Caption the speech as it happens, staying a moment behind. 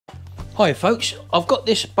Hi folks, I've got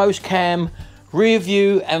this Boscam rear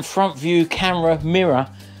view and front view camera mirror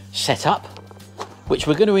set up, which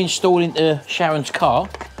we're going to install into Sharon's car.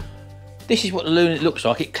 This is what the Lunit looks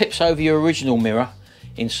like. It clips over your original mirror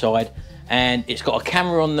inside, and it's got a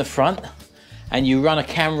camera on the front, and you run a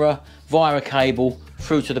camera via a cable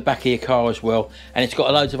through to the back of your car as well, and it's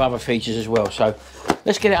got loads of other features as well. So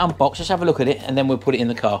let's get it unboxed, let's have a look at it, and then we'll put it in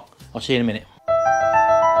the car. I'll see you in a minute.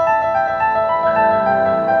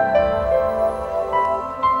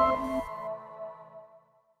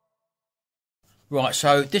 Right,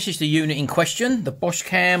 so this is the unit in question, the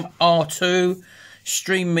Boscam R2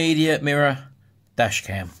 Stream Media Mirror Dash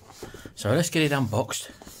Cam. So let's get it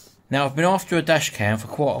unboxed. Now, I've been after a dash cam for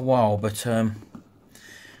quite a while, but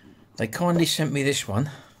they kindly sent me this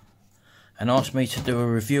one and asked me to do a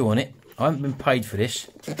review on it. I haven't been paid for this,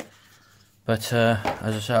 but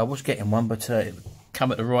as I say, I was getting one, but it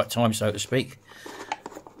come at the right time, so to speak.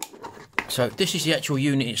 So this is the actual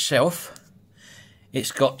unit itself.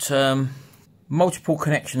 It's got multiple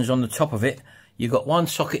connections on the top of it. You've got one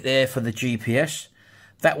socket there for the GPS.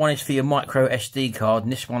 That one is for your micro SD card,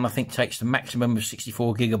 and this one I think takes the maximum of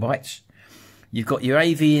 64 gigabytes. You've got your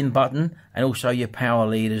AV in button and also your power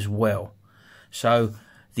lead as well. So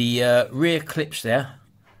the rear clips there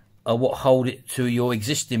are what hold it to your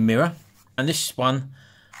existing mirror, and this one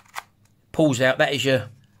pulls out. That is your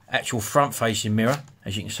actual front facing mirror,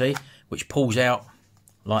 as you can see, which pulls out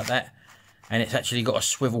like that. And it's actually got a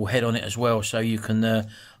swivel head on it as well, so you can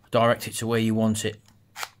direct it to where you want it.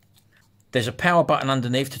 There's a power button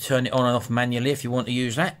underneath to turn it on and off manually if you want to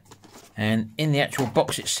use that. And in the actual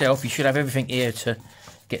box itself, you should have everything here to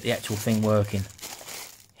get the actual thing working.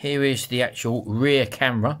 Here is the actual rear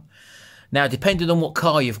camera. Now, depending on what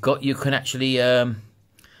car you've got, you can actually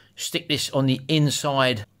stick this on the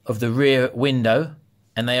inside of the rear window.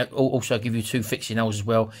 And they also give you two fixing holes as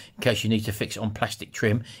well, in case you need to fix it on plastic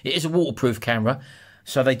trim. It is a waterproof camera,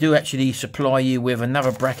 so they do actually supply you with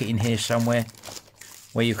another bracket in here somewhere,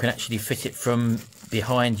 where you can actually fit it from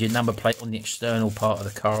behind your number plate on the external part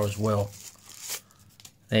of the car as well.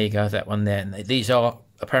 There you go, that one there. And these are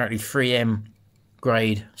apparently 3M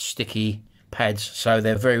grade sticky pads, so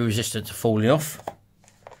they're very resistant to falling off.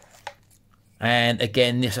 And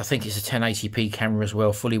again, this I think it's a 1080p camera as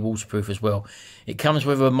well, fully waterproof as well. It comes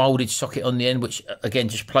with a moulded socket on the end, which again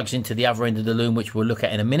just plugs into the other end of the loom, which we'll look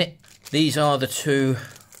at in a minute. These are the two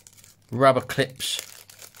rubber clips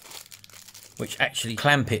which actually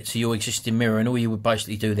clamp it to your existing mirror, and all you would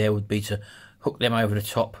basically do there would be to hook them over the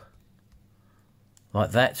top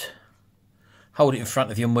like that, hold it in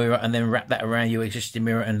front of your mirror, and then wrap that around your existing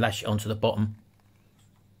mirror and lash it onto the bottom.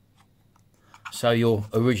 So your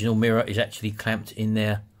original mirror is actually clamped in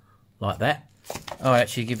there like that. Oh, I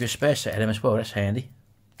actually give you a spare set of them as well, that's handy.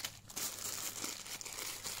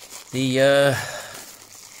 The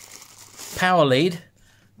power lead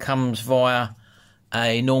comes via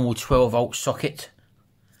a normal 12 volt socket,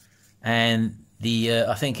 and the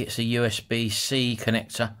I think it's a USB-C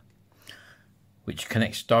connector which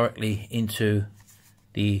connects directly into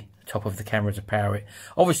the top of the camera to power it.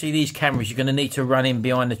 Obviously these cameras you're going to need to run in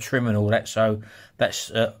behind the trim and all that, so that's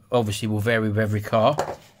obviously will vary with every car.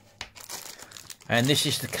 And this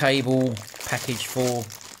is the cable package for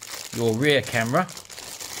your rear camera,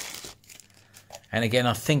 and again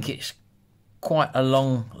I think it's quite a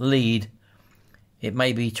long lead. It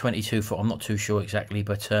may be 22 foot, I'm not too sure exactly,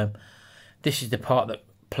 but this is the part that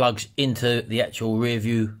plugs into the actual rear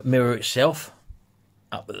view mirror itself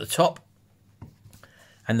up at the top.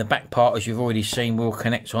 And the back part, as you've already seen, will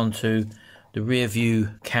connect onto the rear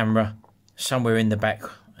view camera somewhere in the back,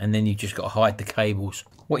 and then you've just got to hide the cables.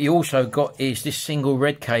 What you also got is this single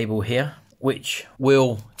red cable here, which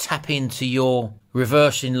will tap into your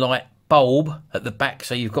reversing light bulb at the back.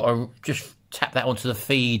 So you've got to just tap that onto the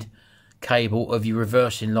feed cable of your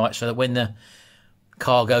reversing light, so that when the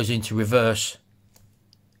car goes into reverse,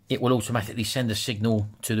 it will automatically send a signal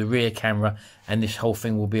to the rear camera, and this whole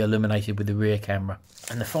thing will be illuminated with the rear camera.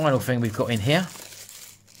 And the final thing we've got in here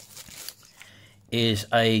is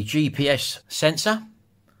a GPS sensor.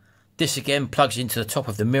 This again plugs into the top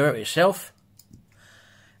of the mirror itself,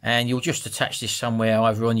 and you'll just attach this somewhere,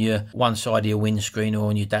 either on your one side of your windscreen or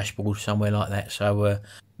on your dashboard, somewhere like that. So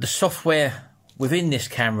the software within this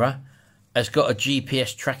camera has got a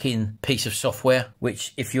GPS tracking piece of software,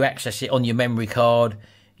 which if you access it on your memory card,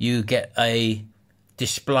 you get a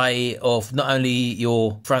display of not only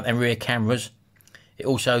your front and rear cameras, it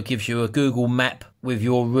also gives you a Google map with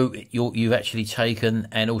your route you've actually taken,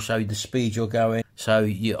 and also the speed you're going. So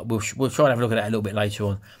we'll try and have a look at that a little bit later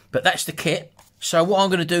on. But that's the kit. So what I'm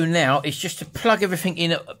going to do now is just to plug everything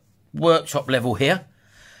in at worktop level here.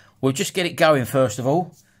 we'll just get it going first of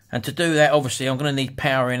all. And to do that, obviously, I'm going to need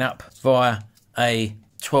powering up via a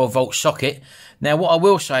 12-volt socket. Now, what I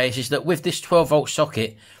will say is that with this 12-volt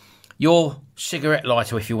socket, your cigarette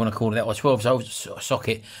lighter, if you want to call it that, or 12-volt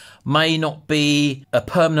socket, may not be a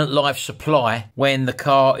permanent life supply when the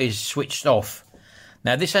car is switched off.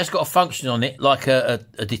 Now, this has got a function on it, like a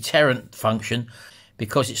deterrent function,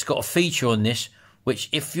 because it's got a feature on this, which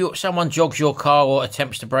if someone jogs your car or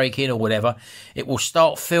attempts to break in or whatever, it will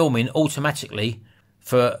start filming automatically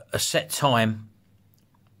for a set time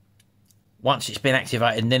once it's been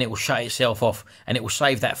activated, and then it will shut itself off, and it will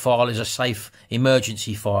save that file as a safe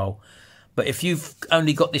emergency file. But if you've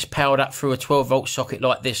only got this powered up through a 12-volt socket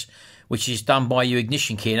like this, which is done by your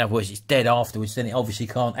ignition key, in other words, it's dead afterwards, then it obviously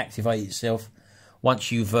can't activate itself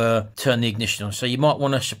once you've turned the ignition on. So you might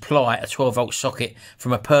want to supply a 12-volt socket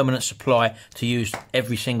from a permanent supply to use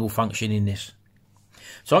every single function in this.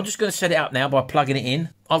 So I'm just going to set it up now by plugging it in.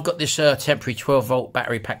 I've got this temporary 12-volt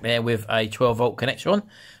battery pack there with a 12-volt connector on.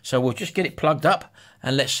 So we'll just get it plugged up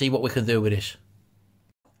and let's see what we can do with this.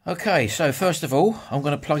 Okay, so first of all, I'm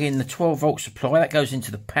going to plug in the 12-volt supply. That goes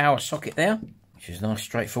into the power socket there, which is a nice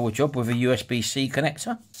straightforward job with a USB-C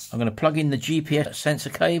connector. I'm going to plug in the GPS sensor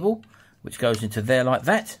cable, which goes into there like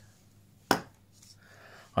that.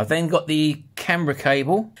 I've then got the camera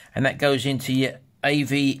cable, and that goes into your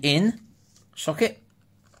AV in socket,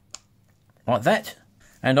 like that.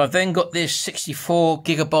 And I've then got this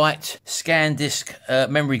 64GB scan disk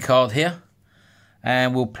memory card here,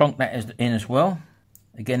 and we'll plonk that in as well.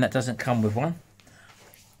 Again, that doesn't come with one.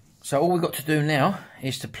 So all we've got to do now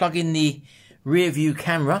is to plug in the rear view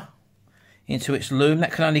camera into its loom.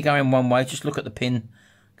 That can only go in one way. Just look at the pin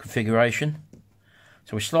configuration.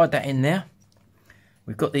 So we slide that in there.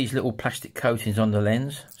 We've got these little plastic coatings on the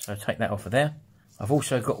lens, so take that off of there. I've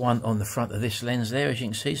also got one on the front of this lens there, as you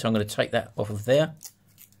can see, so I'm going to take that off of there.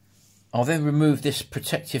 I'll then remove this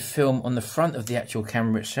protective film on the front of the actual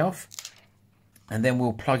camera itself, and then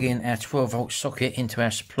we'll plug in our 12-volt socket into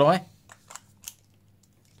our supply,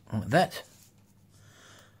 like that.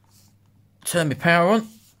 Turn my power on,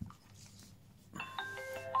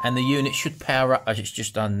 and the unit should power up as it's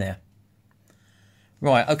just done there.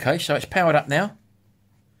 Right, okay, so it's powered up now.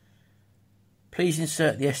 Please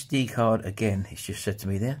insert the SD card again, it's just said to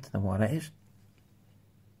me there, don't know why that is.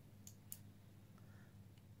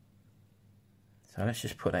 So let's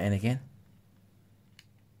just put that in again.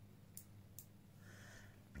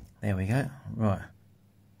 There we go, right.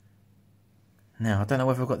 Now, I don't know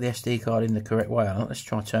whether I've got the SD card in the correct way or not. Let's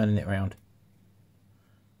try turning it around.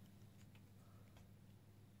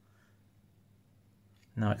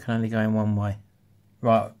 No, it can only go in one way.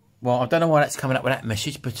 Right, well, I don't know why that's coming up with that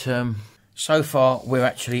message, but so far we're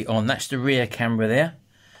actually on. That's the rear camera there.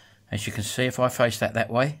 As you can see, if I face that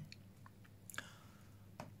way,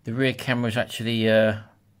 the rear camera is actually, that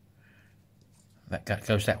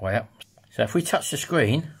goes that way up. So if we touch the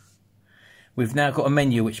screen, we've now got a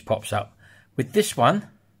menu which pops up. With this one,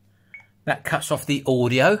 that cuts off the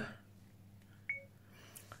audio.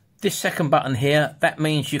 This second button here, that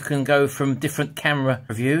means you can go from different camera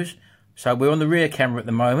views. So we're on the rear camera at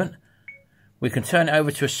the moment. We can turn it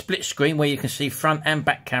over to a split screen where you can see front and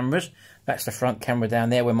back cameras. That's the front camera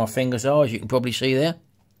down there where my fingers are, as you can probably see there.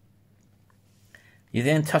 You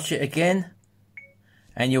then touch it again,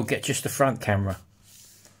 and you'll get just the front camera.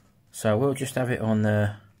 So we'll just have it on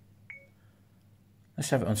let's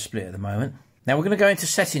have it on split at the moment. Now we're going to go into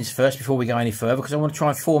settings first before we go any further, because I want to try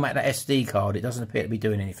and format that SD card. It doesn't appear to be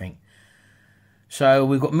doing anything. So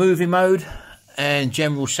we've got movie mode and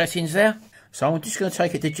general settings there. So I'm just going to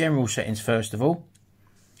take it to general settings first of all,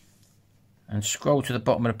 and scroll to the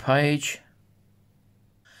bottom of the page.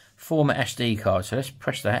 Format SD card. So let's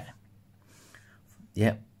press that.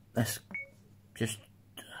 Yep, let's just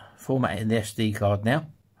format it in the SD card now.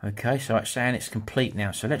 Okay, so it's saying it's complete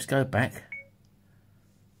now. So let's go back.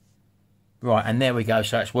 Right, and there we go.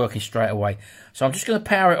 So it's working straight away. So I'm just going to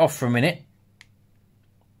power it off for a minute,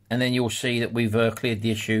 and then you'll see that we've cleared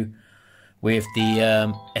the issue with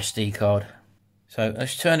the SD card. So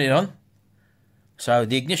let's turn it on. So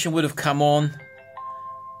the ignition would have come on.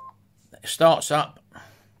 It starts up.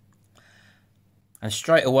 And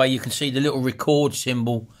straight away you can see the little record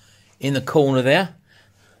symbol in the corner there,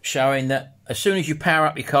 showing that as soon as you power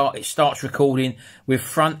up your car, it starts recording with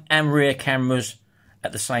front and rear cameras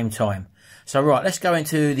at the same time. So right, let's go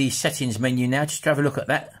into the settings menu now, just to have a look at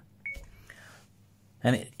that.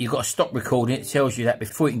 And you've got to stop recording. It tells you that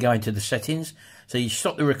before you can go into the settings. So you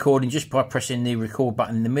stop the recording just by pressing the record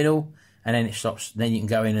button in the middle, and then it stops. Then you can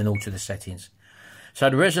go in and alter the settings. So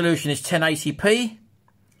the resolution is 1080p.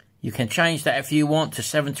 You can change that if you want to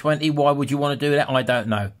 720. Why would you want to do that? I don't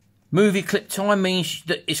know. Movie clip time means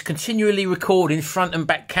that it's continually recording front and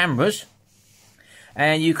back cameras,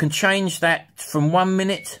 and you can change that from 1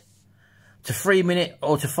 minute to 3 minute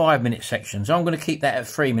or to 5 minute sections. I'm going to keep that at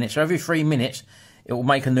 3 minutes. So every 3 minutes it will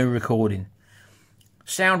make a new recording.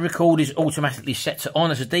 Sound record is automatically set to on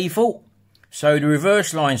as a default. So the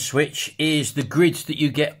reverse line switch is the grids that you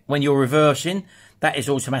get when you're reversing. That is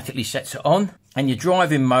automatically set to on, and your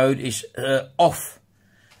driving mode is off.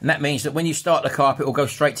 And that means that when you start the car up, it will go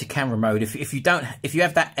straight to camera mode. If you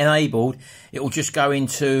have that enabled, it will just go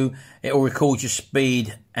into, it will record your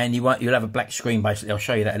speed, and you'll have a black screen basically. I'll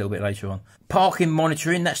show you that a little bit later on. Parking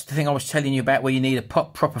monitoring, that's the thing I was telling you about, where you need a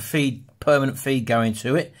proper feed, permanent feed going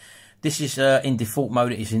to it. This is in default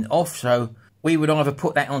mode, it is in off, so we would either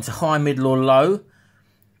put that onto high, middle or low.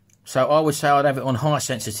 So I would say I'd have it on high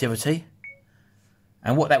sensitivity.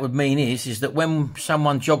 And what that would mean is that when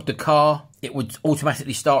someone jogged the car, it would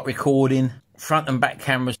automatically start recording front and back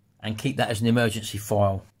cameras and keep that as an emergency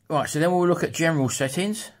file. Right, so then we'll look at general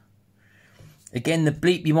settings. Again, the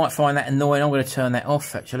bleep, you might find that annoying. I'm going to turn that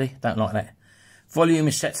off, actually. Don't like that. Volume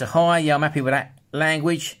is set to high. Yeah, I'm happy with that.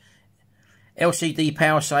 Language. LCD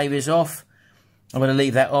power save is off. I'm going to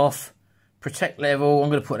leave that off. Protect level, I'm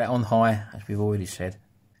going to put that on high, as we've already said.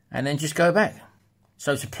 And then just go back.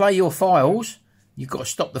 So to play your files, you've got to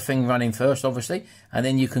stop the thing running first, obviously, and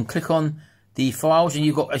then you can click on the files, and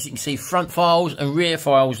you've got, as you can see, front files and rear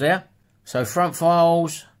files there. So front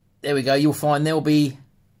files, there we go. You'll find there'll be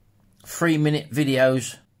 3 minute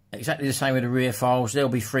videos, exactly the same with the rear files. There'll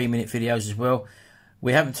be 3 minute videos as well.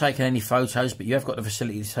 We haven't taken any photos, but you have got the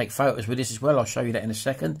facility to take photos with this as well. I'll show you that in a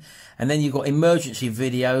second. And then you've got emergency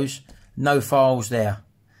videos, no files there.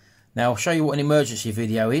 Now I'll show you what an emergency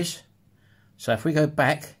video is. So if we go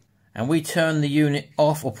back and we turn the unit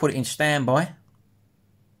off or put it in standby,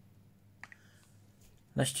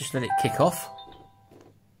 let's just let it kick off.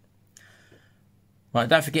 Right,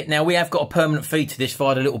 don't forget, now we have got a permanent feed to this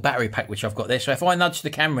via the little battery pack which I've got there. So if I nudge the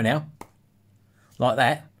camera now, like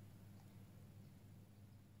that,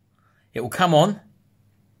 it will come on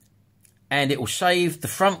and it will save the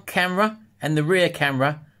front camera and the rear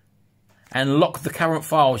camera and lock the current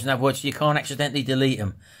files. In other words, you can't accidentally delete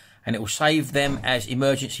them. And it will save them as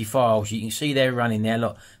emergency files. You can see they're running there,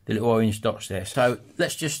 look, the little orange dots there. So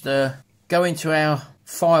let's just go into our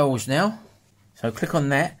files now. So click on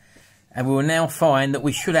that, and we will now find that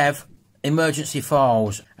we should have emergency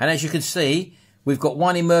files. And as you can see, we've got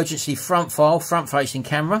one emergency front file, front-facing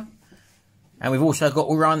camera, and we've also got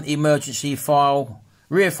one emergency file,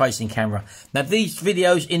 rear-facing camera. Now these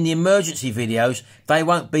videos in the emergency videos, they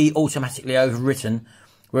won't be automatically overwritten,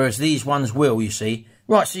 whereas these ones will, you see.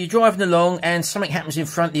 Right, so you're driving along and something happens in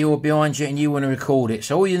front of you or behind you and you want to record it.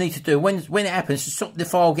 So all you need to do, when it happens, to stop the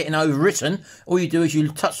file getting overwritten, all you do is you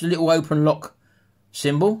touch the little open lock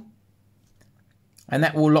symbol, and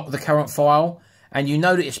that will lock the current file. And you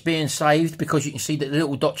know that it's being saved because you can see that the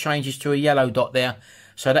little dot changes to a yellow dot there.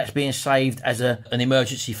 So that's being saved as an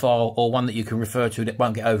emergency file, or one that you can refer to that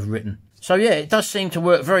won't get overwritten. So yeah, it does seem to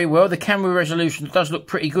work very well. The camera resolution does look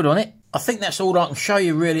pretty good on it. I think that's all I can show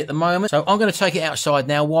you really at the moment. So I'm going to take it outside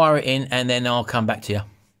now, wire it in, and then I'll come back to you.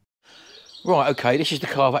 Right, okay, this is the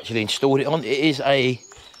car I've actually installed it on. It is a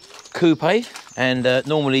coupe, and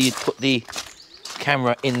normally you'd put the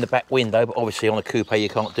camera in the back window, but obviously on a coupe you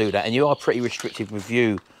can't do that, and you are pretty restricted with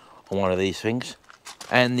view on one of these things.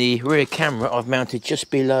 And the rear camera I've mounted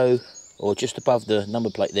just below, or just above the number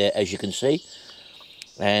plate there, as you can see.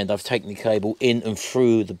 And I've taken the cable in and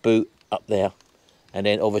through the boot up there, and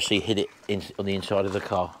then obviously hid it on the inside of the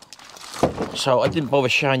car. So I didn't bother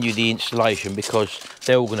showing you the installation because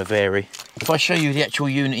they're all going to vary. If I show you the actual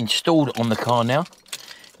unit installed on the car now,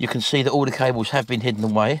 you can see that all the cables have been hidden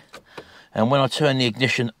away. And when I turn the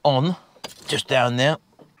ignition on, just down there,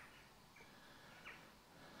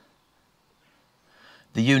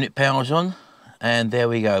 the unit powers on, and there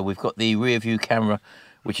we go. We've got the rear view camera,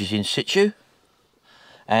 which is in situ.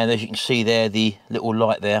 And as you can see there, the little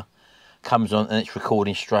light there comes on and it's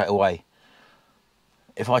recording straight away.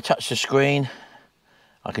 If I touch the screen,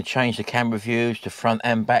 I can change the camera views to front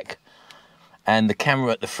and back. And the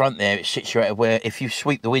camera at the front there, it's situated where if you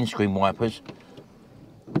sweep the windscreen wipers,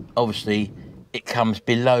 obviously it comes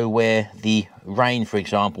below where the rain, for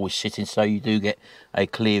example, is sitting, so you do get a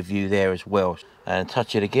clear view there as well. And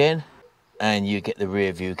touch it again, and you get the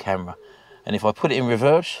rear view camera. And if I put it in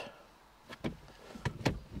reverse,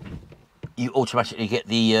 you automatically get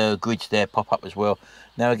the grids there pop up as well.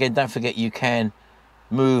 Now again, don't forget you can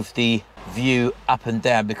move the view up and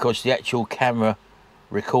down because the actual camera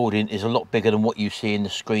recording is a lot bigger than what you see in the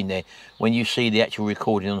screen there. When you see the actual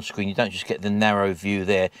recording on the screen, you don't just get the narrow view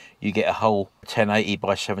there, you get a whole 1080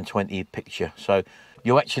 by 720 picture. So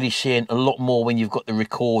you're actually seeing a lot more when you've got the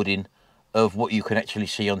recording of what you can actually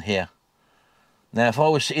see on here. Now if I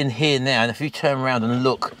was sitting here now, and if you turn around and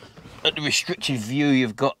look at the restricted view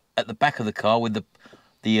you've got at the back of the car with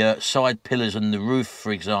the side pillars and the roof,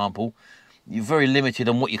 for example, you're very limited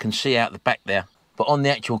on what you can see out the back there. But on the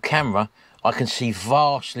actual camera, I can see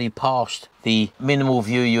vastly past the minimal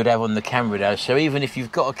view you would have on the camera though. So even if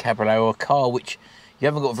you've got a cabriolet or a car which you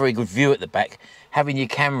haven't got a very good view at the back, having your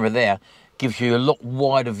camera there gives you a lot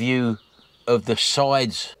wider view of the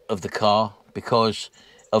sides of the car because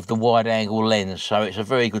of the wide angle lens. So it's a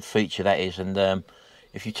very good feature, that is. And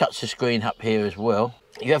if you touch the screen up here as well,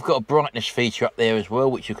 you have got a brightness feature up there as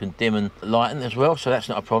well, which you can dim and lighten as well, so that's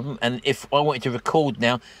not a problem. And if I wanted to record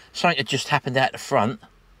now, something that just happened out the front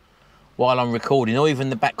while I'm recording, or even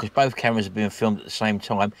the back, because both cameras are being filmed at the same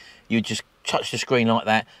time, you just touch the screen like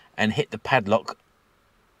that and hit the padlock,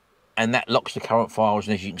 and that locks the current files,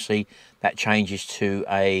 and as you can see, that changes to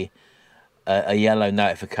a yellow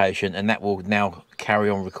notification, and that will now carry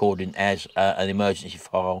on recording as an emergency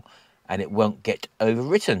file, and it won't get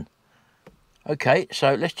overwritten. Okay,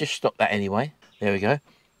 so let's just stop that anyway. There we go.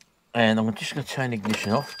 And I'm just going to turn the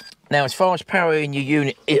ignition off. Now, as far as powering your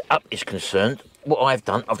unit up is concerned, what I've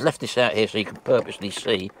done, I've left this out here so you can purposely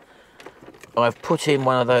see. I've put in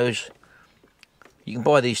one of those, you can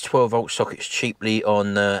buy these 12-volt sockets cheaply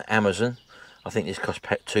on Amazon. I think this costs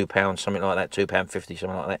 £2, something like that, £2.50,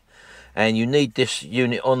 something like that. And you need this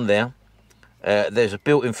unit on there. There's a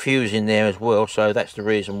built-in fuse in there as well, so that's the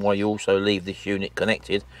reason why you also leave this unit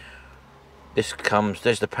connected. This comes,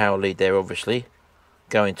 there's the power lead there, obviously,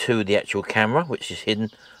 going to the actual camera, which is hidden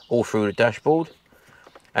all through the dashboard.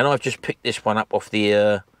 And I've just picked this one up off the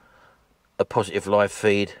a positive live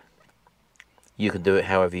feed. You can do it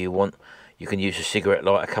however you want. You can use a cigarette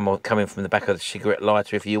lighter coming from the back of the cigarette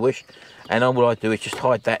lighter if you wish. And all I do is just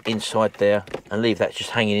hide that inside there and leave that just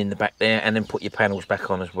hanging in the back there, and then put your panels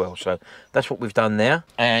back on as well. So that's what we've done there.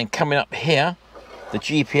 And coming up here, the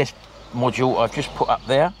GPS module I've just put up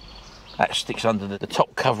there. That sticks under the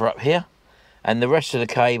top cover up here. And the rest of the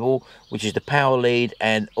cable, which is the power lead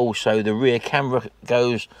and also the rear camera,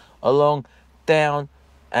 goes along, down,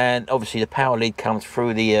 and obviously the power lead comes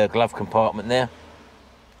through the glove compartment there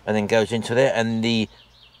and then goes into there, and the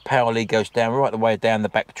power lead goes down right the way down the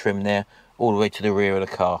back trim there, all the way to the rear of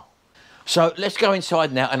the car. So let's go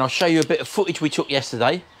inside now and I'll show you a bit of footage we took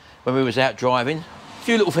yesterday when we was out driving. A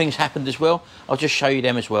few little things happened as well. I'll just show you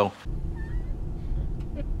them as well.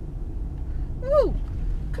 Oh,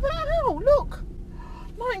 come on, look.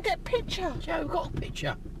 Might get a picture. Joe, got a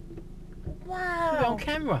picture. Wow. You're on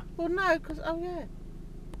camera. Well, no, because, oh yeah.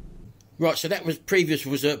 Right, so that was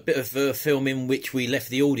a bit of filming which we left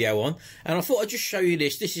the audio on, and I thought I'd just show you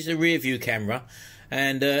this. This is a rear view camera,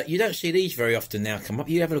 and you don't see these very often now come up.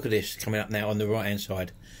 You have a look at this coming up now on the right hand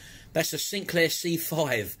side. That's a Sinclair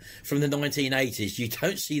C5 from the 1980s. You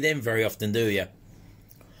don't see them very often, do you?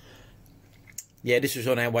 Yeah, this was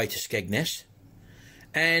on our way to Skegness,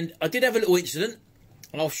 and I did have a little incident.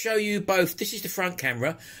 I'll show you both. This is the front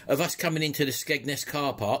camera of us coming into the Skegness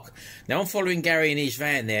car park. Now I'm following Gary in his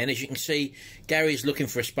van there, and as you can see, Gary's looking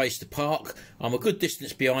for a space to park. I'm a good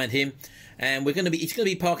distance behind him, and he's going to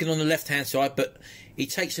be parking on the left hand side, but he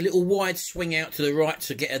takes a little wide swing out to the right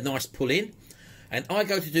to get a nice pull in, and I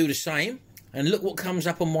go to do the same, and look what comes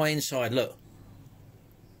up on my inside. Look,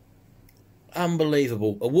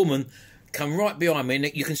 unbelievable. A woman come right behind me,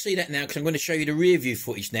 and you can see that now because I'm going to show you the rear view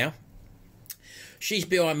footage now. She's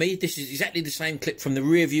behind me. This is exactly the same clip from the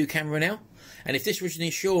rear view camera now. And if this was an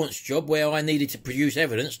insurance job where I needed to produce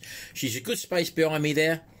evidence, she's a good space behind me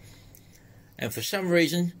there. And for some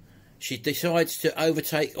reason, she decides to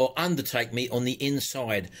overtake or undertake me on the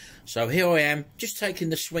inside. So here I am, just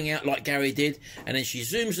taking the swing out like Gary did. And then she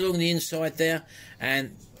zooms along the inside there.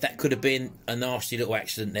 And that could have been a nasty little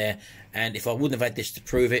accident there. And if I wouldn't have had this to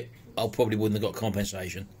prove it, I probably wouldn't have got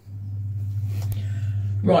compensation.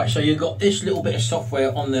 Right, so you've got this little bit of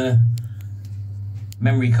software on the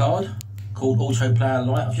memory card called Auto Player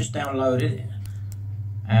Lite. I've just downloaded it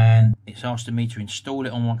and it's asking me to install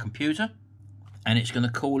it on my computer, and it's going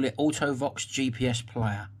to call it AutoVox GPS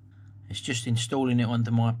Player. It's just installing it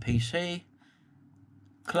onto my PC.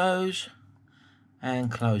 Close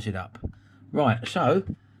and close it up. Right, so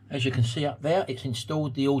as you can see up there, it's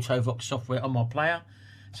installed the AutoVox software on my player.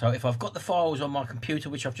 So if I've got the files on my computer,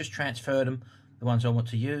 which I've just transferred them, the ones I want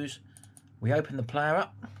to use, we open the player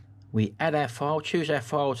up, we add our file, choose our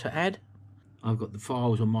file to add. I've got the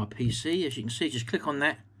files on my PC, as you can see. Just click on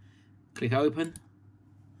that, click open,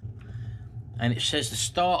 and it says the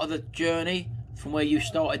start of the journey from where you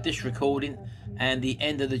started this recording, and the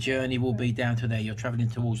end of the journey will be down to there. You're travelling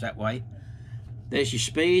towards that way. There's your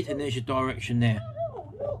speed and there's your direction there.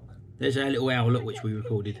 There's our little owl, look, which we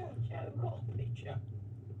recorded.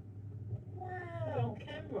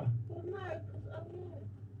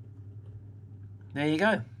 There you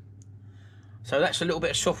go. So that's a little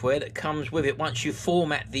bit of software that comes with it once you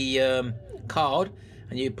format the card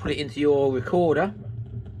and you put it into your recorder,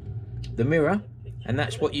 the mirror, and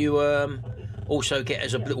that's what you also get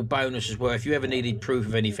as a little bonus as well if you ever needed proof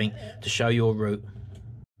of anything to show your route.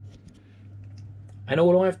 And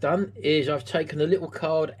all I've done is I've taken the little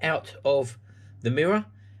card out of the mirror,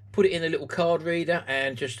 put it in a little card reader,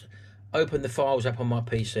 and just opened the files up on my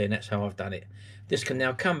PC, and that's how I've done it. This can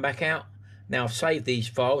now come back out. Now I've saved these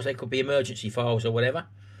files, they could be emergency files or whatever,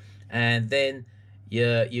 and then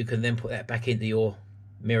you can then put that back into your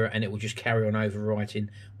mirror and it will just carry on overwriting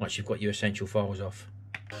once you've got your essential files off.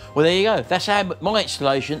 Well, there you go. That's my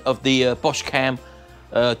installation of the Boscam,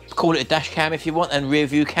 call it a dash cam if you want, and rear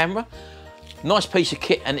view camera. Nice piece of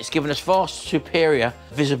kit, and it's given us far superior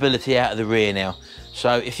visibility out of the rear now.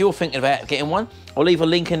 So if you're thinking about getting one, I'll leave a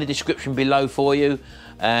link in the description below for you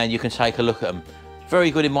and you can take a look at them.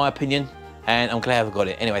 Very good in my opinion, and I'm glad I've got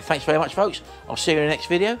it. Anyway, thanks very much folks. I'll see you in the next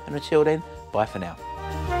video, and until then, bye for now.